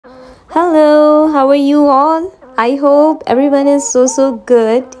are you all? I hope everyone is so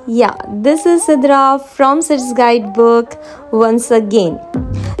good. Yeah, this is Sidra from Sid's Guidebook once again.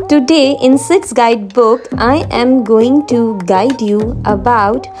 Today in Sid's Guidebook, I am going to guide you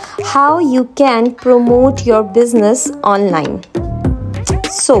about how you can promote your business online.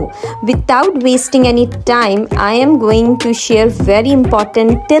 So, without wasting any time, I am going to share very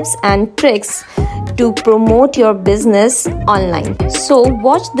important tips and tricks to promote your business online. So,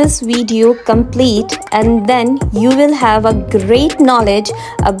 watch this video complete and then you will have a great knowledge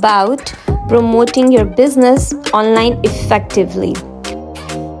about promoting your business online effectively.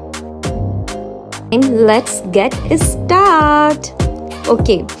 And let's get started.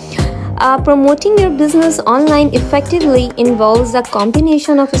 Okay. Promoting your business online effectively involves a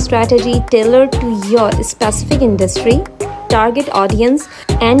combination of a strategy tailored to your specific industry, target audience,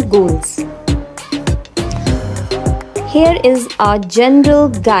 and goals. Here is a general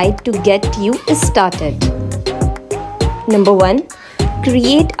guide to get you started. Number 1.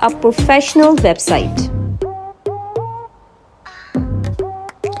 Create a professional website.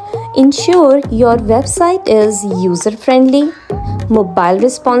 Ensure your website is user-friendly, mobile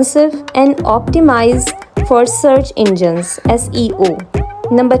responsive, and optimized for search engines (SEO).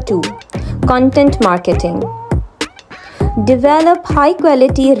 Number 2. Content marketing. Develop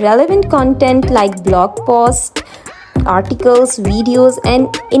high-quality, relevant content like blog posts, articles, videos, and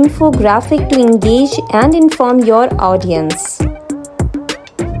infographic to engage and inform your audience.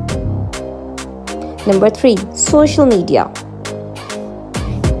 Number 3. Social media.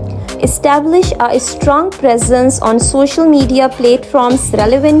 Establish a strong presence on social media platforms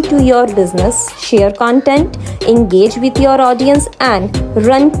relevant to your business, share content, engage with your audience, and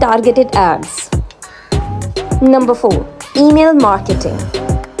run targeted ads. Number 4. Email marketing.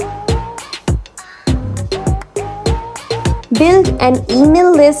 Build an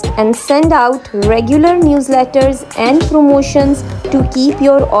email list and send out regular newsletters and promotions to keep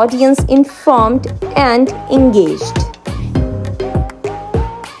your audience informed and engaged.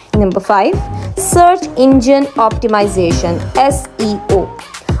 Number 5. Search engine optimization (SEO).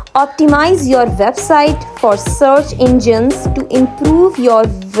 Optimize your website for search engines to improve your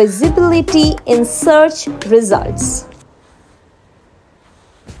visibility in search results.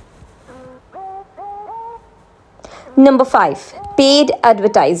 Number 5. Paid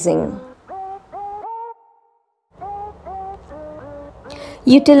advertising.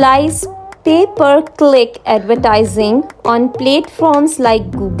 Utilize pay-per-click advertising on platforms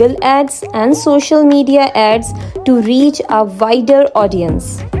like Google Ads and social media ads to reach a wider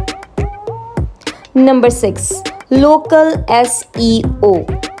audience. Number 6. Local SEO.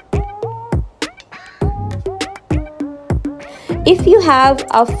 If you have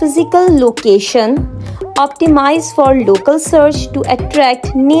a physical location, optimize for local search to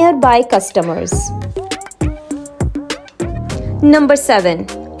attract nearby customers. Number 7.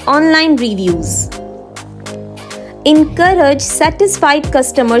 Online reviews. Encourage satisfied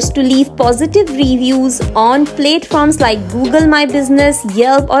customers to leave positive reviews on platforms like Google My Business,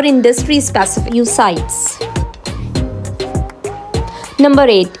 Yelp, or industry-specific sites. Number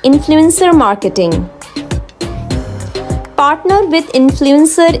 8. Influencer marketing. Partner with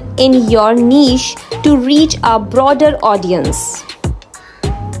influencer in your niche to reach a broader audience.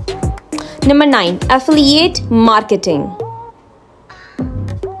 Number 9. Affiliate marketing.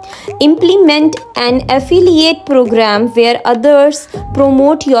 Implement an affiliate program where others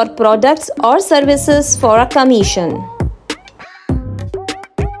promote your products or services for a commission.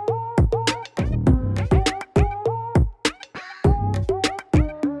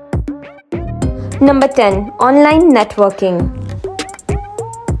 Number 10. Online networking.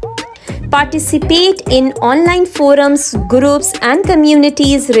 Participate in online forums, groups, and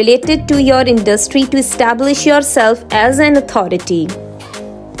communities related to your industry to establish yourself as an authority.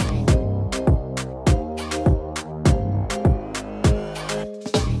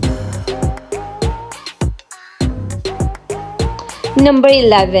 Number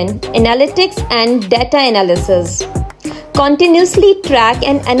 11. Analytics and data analysis. Continuously track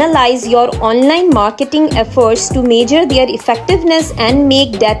and analyze your online marketing efforts to measure their effectiveness and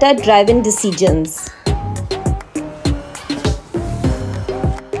make data-driven decisions.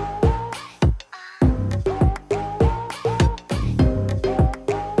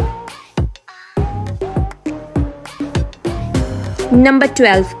 Number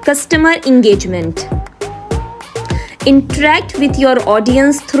 12. Customer engagement. Interact with your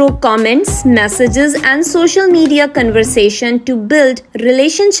audience through comments, messages, and social media conversation to build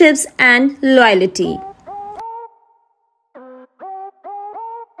relationships and loyalty.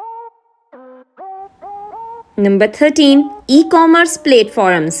 Number 13. E-commerce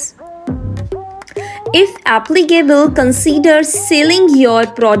platforms. If applicable, consider selling your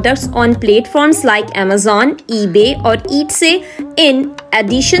products on platforms like Amazon, eBay, or Etsy in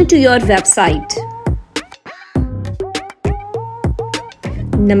addition to your website.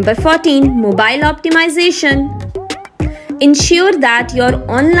 Number 14. Mobile optimization. Ensure that your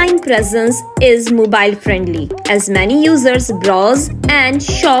online presence is mobile friendly, as many users browse and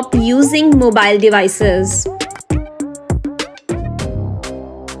shop using mobile devices.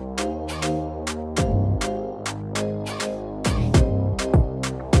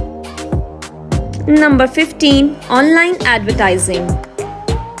 Number 15. Online advertising.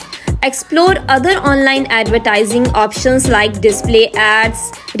 Explore other online advertising options like display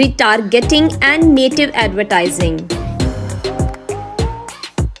ads, retargeting, and native advertising.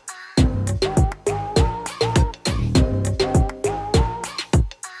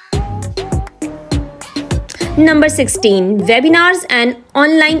 Number 16. Webinars and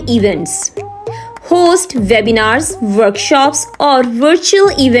online events. Host webinars, workshops, or virtual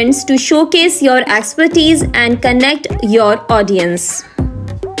events to showcase your expertise and connect your audience.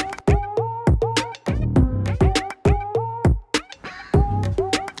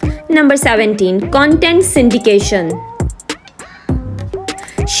 Number 17. Content syndication.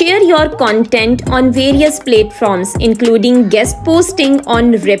 Share your content on various platforms, including guest posting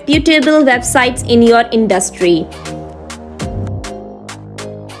on reputable websites in your industry.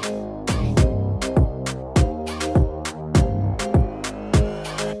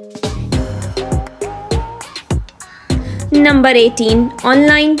 Number 18.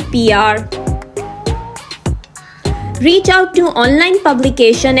 Online PR. Reach out to online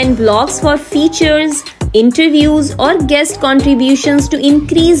publication and blogs for features, interviews, or guest contributions to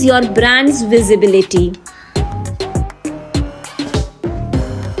increase your brand's visibility.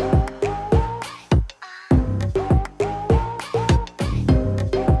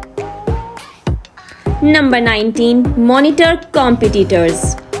 Number 19. Monitor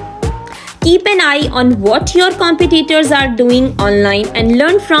competitors. Keep an eye on what your competitors are doing online and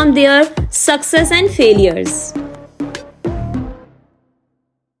learn from their success and failures.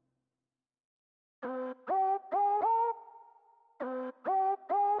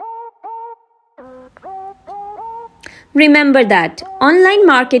 Remember that online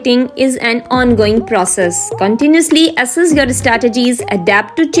marketing is an ongoing process. Continuously assess your strategies,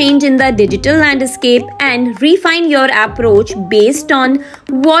 adapt to change in the digital landscape, and refine your approach based on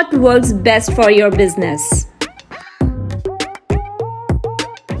what works best for your business.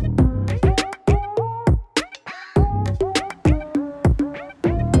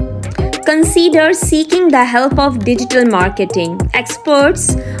 Consider seeking the help of digital marketing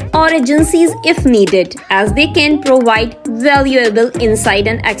experts or agencies if needed, as they can provide valuable insight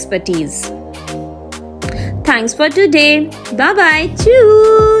and expertise. Thanks for today. Bye bye.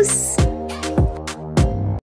 Cheers.